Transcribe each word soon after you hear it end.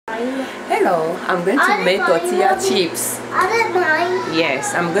Hello, I'm going to make tortilla chips. I don't mind.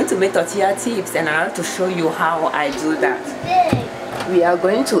 Yes, I'm going to make tortilla chips and I have to show you how I do that. We are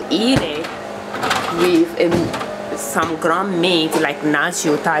going to eat it with some ground meat like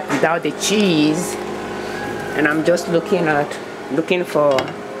nacho type without the cheese. And I'm just looking for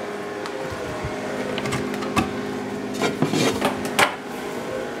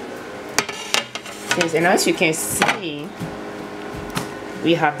things. And as you can see,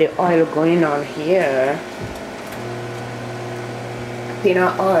 we have the oil going on here.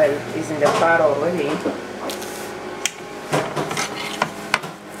 Peanut oil is in the pot already.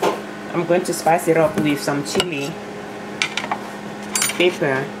 I'm going to spice it up with some chili,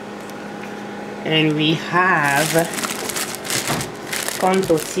 pepper, and we have corn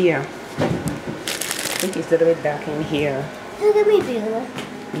tortilla. I think it's a little bit dark in here. Look at me, Bella.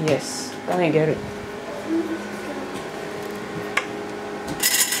 Yes, go and get it.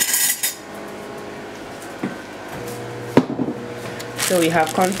 So we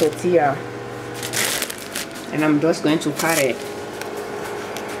have corn tortilla, and I'm just going to cut it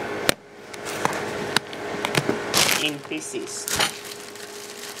in pieces.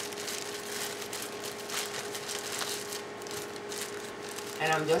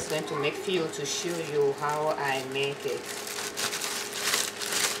 And I'm just going to make few to show you how I make it.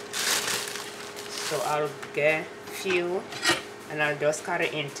 So I'll get few and I'll just cut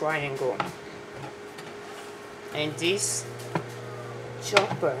it in triangle. And this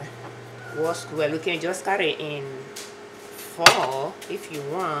chopper works well. You can just cut it in 4 if you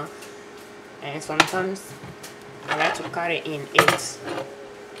want, and sometimes I like to cut it in 8.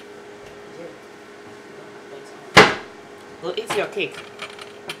 Go eat your cake.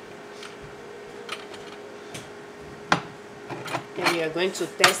 And we are going to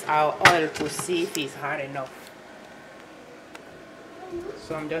test our oil to see if it's hot enough.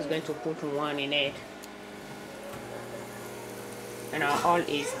 So I'm just going to put one in it. And our oil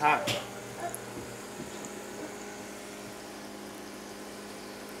is hot.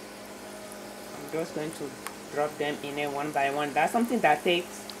 I'm just going to drop them in it one by one. That's something that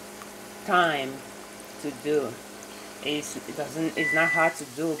takes time to do. It's not hard to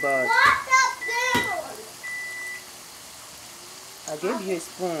do, but I gave you a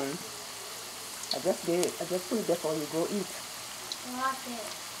spoon. I just put it there for you. Go eat. Wash it.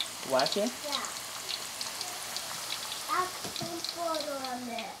 Wash it? Yeah. That's some water on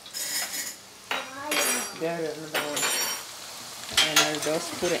there. There is another one. And I'll just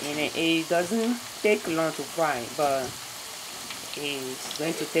put it in it. It doesn't take long to fry, but it's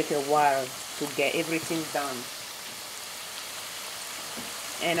going to take a while to get everything done.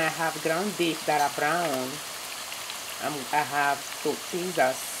 And I have ground beef that are brown. I have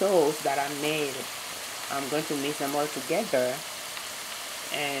tortilla sauce that I made. I'm going to mix them all together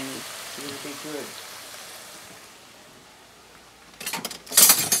and it will be good.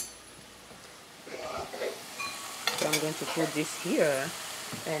 So I'm going to put this here,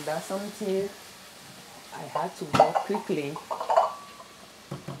 and that's something I had to work quickly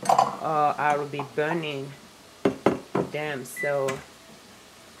or I will be burning them. So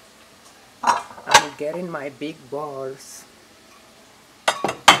I'm getting my big balls.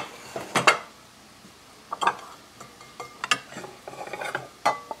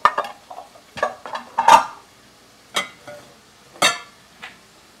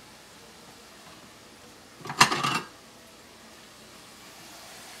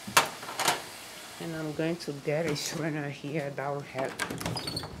 And I'm going to get a strainer here that will help.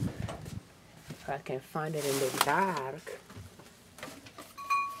 If I can find it in the dark.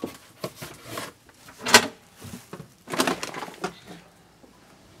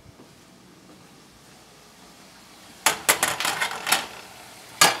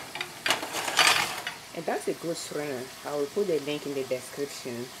 And that's a good strainer. I will put the link in the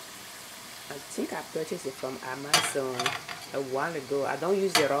description. I think I purchased it from Amazon a while ago. I don't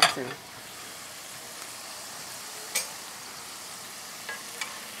use it often.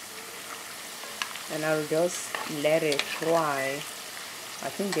 And I'll just let it fry. I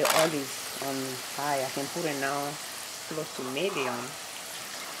think the oil is on high. I can put it now close to medium.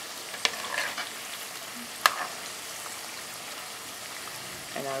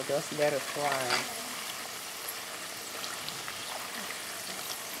 And I'll just let it fry.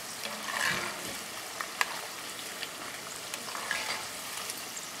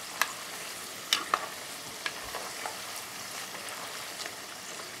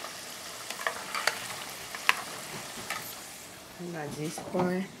 And at this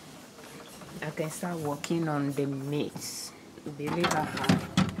point, I can start working on the mix. It'll be really hard.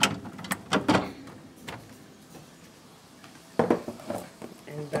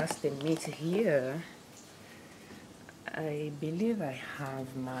 And that's the meat here. I believe I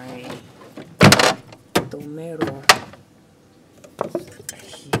have my tomato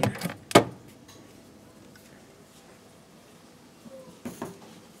here.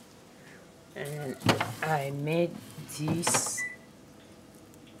 And I made this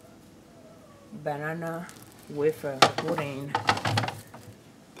banana wafer pudding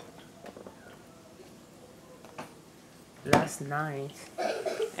last night,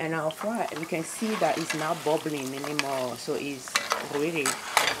 and I'll fry. You can see that it's not bubbling anymore, so it's ready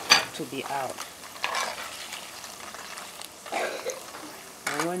to be out.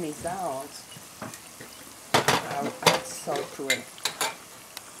 And when it's out, I'll add salt to it.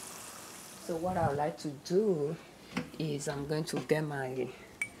 So what I would like to do is I'm going to get my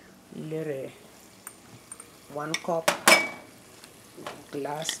little 1 cup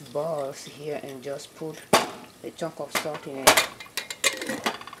glass balls here and just put a chunk of salt in it,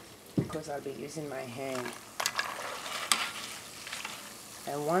 because I'll be using my hand.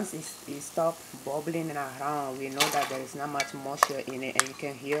 And once it stops bubbling around, we know that there is not much moisture in it, and you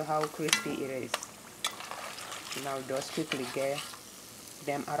can hear how crispy it is. Now just quickly get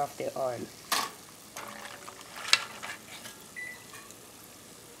them out of the oil.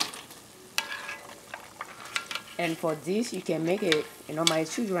 And for this, you can make it, my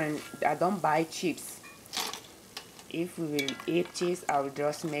children, I don't buy chips. If we will eat cheese, I will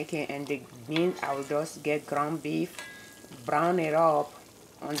just make it, and the beans, I will just get ground beef, brown it up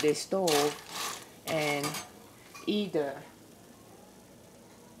on the stove, and either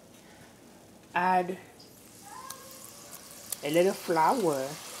add a little flour,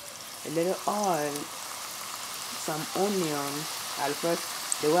 a little oil, some onion.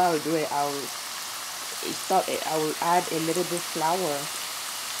 The way I will do it, I will add a little bit flour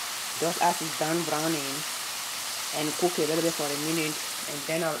just as it's done browning, and cook a little bit for a minute, and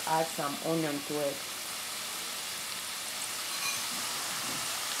then I'll add some onion to it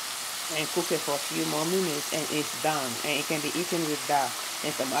and cook it for a few more minutes, and it's done, and it can be eaten with that.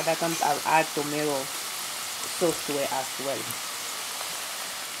 And some other times I'll add tomato sauce to it as well.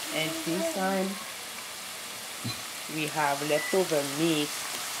 And this time we have leftover meat,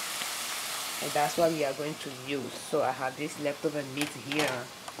 and that's what we are going to use. So I have this leftover meat here.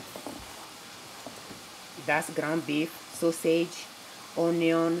 That's ground beef, sausage,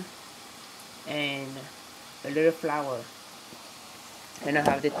 onion, and a little flour. And I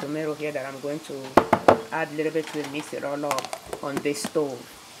have the tomato here that I'm going to add a little bit to mix it all up on the stove.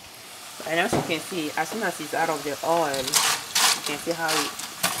 And as you can see, as soon as it's out of the oil, you can see how it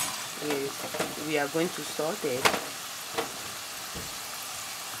is. We are going to saute it.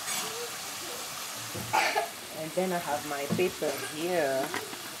 And then I have my paper here.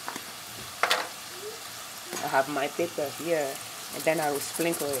 And then I will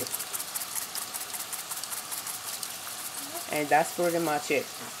sprinkle it. And that's pretty much it.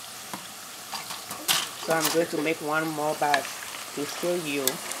 So I'm going to make one more batch to show you.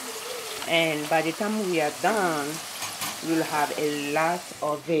 And by the time we are done, we'll have a lot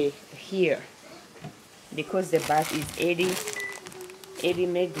of it here. Because the batch is 80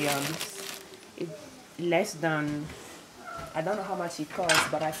 mediums. It's less than, I don't know how much it costs,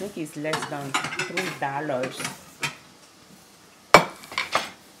 but I think it's less than $3.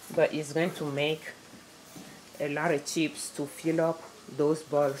 But it's going to make a lot of chips to fill up those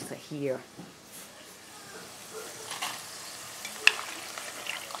balls here.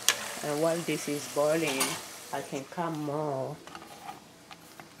 And while this is boiling, I can cut more.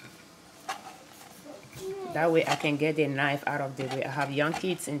 That way I can get the knife out of the way. I have young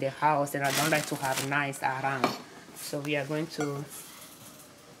kids in the house and I don't like to have knives around. So we are going to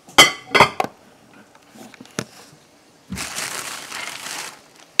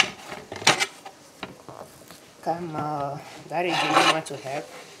come Daddy, do you want to help?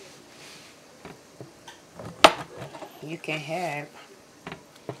 You can help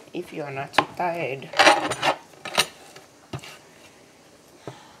if you are not too tired.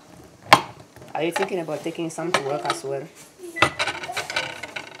 Are you thinking about taking some to work as well?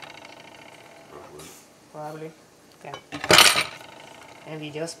 Probably. Yeah. And we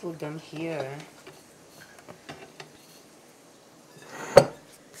just put them here.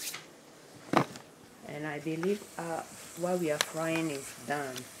 And I believe what we are frying is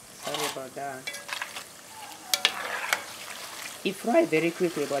done. Sorry about that. It fries very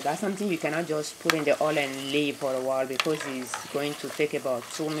quickly, but that's something you cannot just put in the oil and leave for a while, because it's going to take about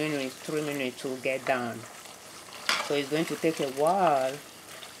 2 minutes, 3 minutes to get done. So it's going to take a while,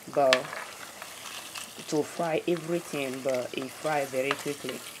 but to fry everything, but it fries very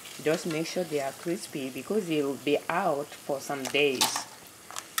quickly. Just make sure they are crispy, because they will be out for some days.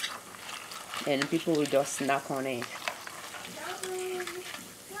 and people will just snack on it.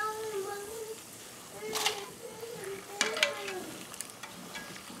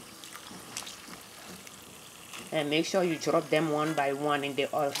 And make sure you drop them one by one in the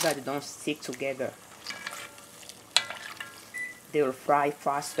oil so that they don't stick together. They will fry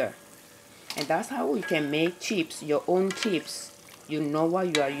faster. And that's how you can make chips, your own chips. You know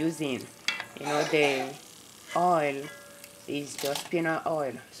what you are using. You know, the oil is just peanut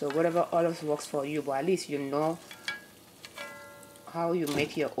oil. So whatever oil works for you, but at least you know how you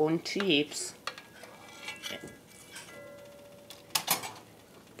make your own chips.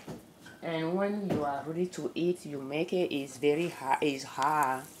 And when you are ready to eat, you make it. It's very hard.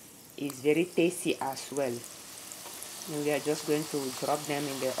 It's very tasty as well. And we are just going to drop them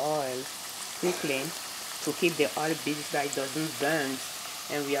in the oil quickly to keep the oil busy so that it doesn't burn.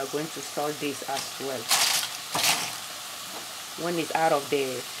 And we are going to salt this as well. When it's out of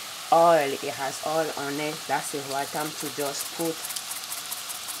the oil, it has oil on it. That's the right time to just put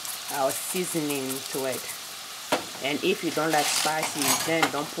our seasoning to it. And if you don't like spicy, then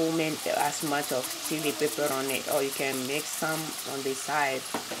don't put as much of chili pepper on it, or you can make some on the side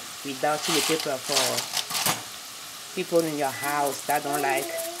without chili pepper for people in your house that don't like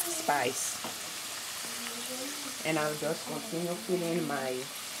spice. And I'll just continue filling my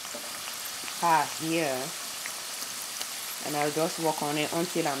pot here, and I'll just work on it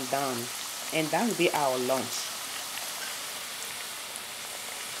until I'm done. And that will be our lunch.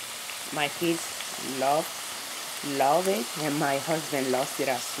 My kids love it, and my husband loves it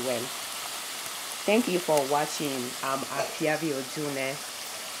as well. Thank you for watching. I'm Everio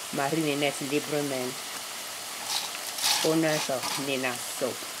marie-ninette Liberman, owners of Nina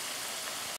Soap.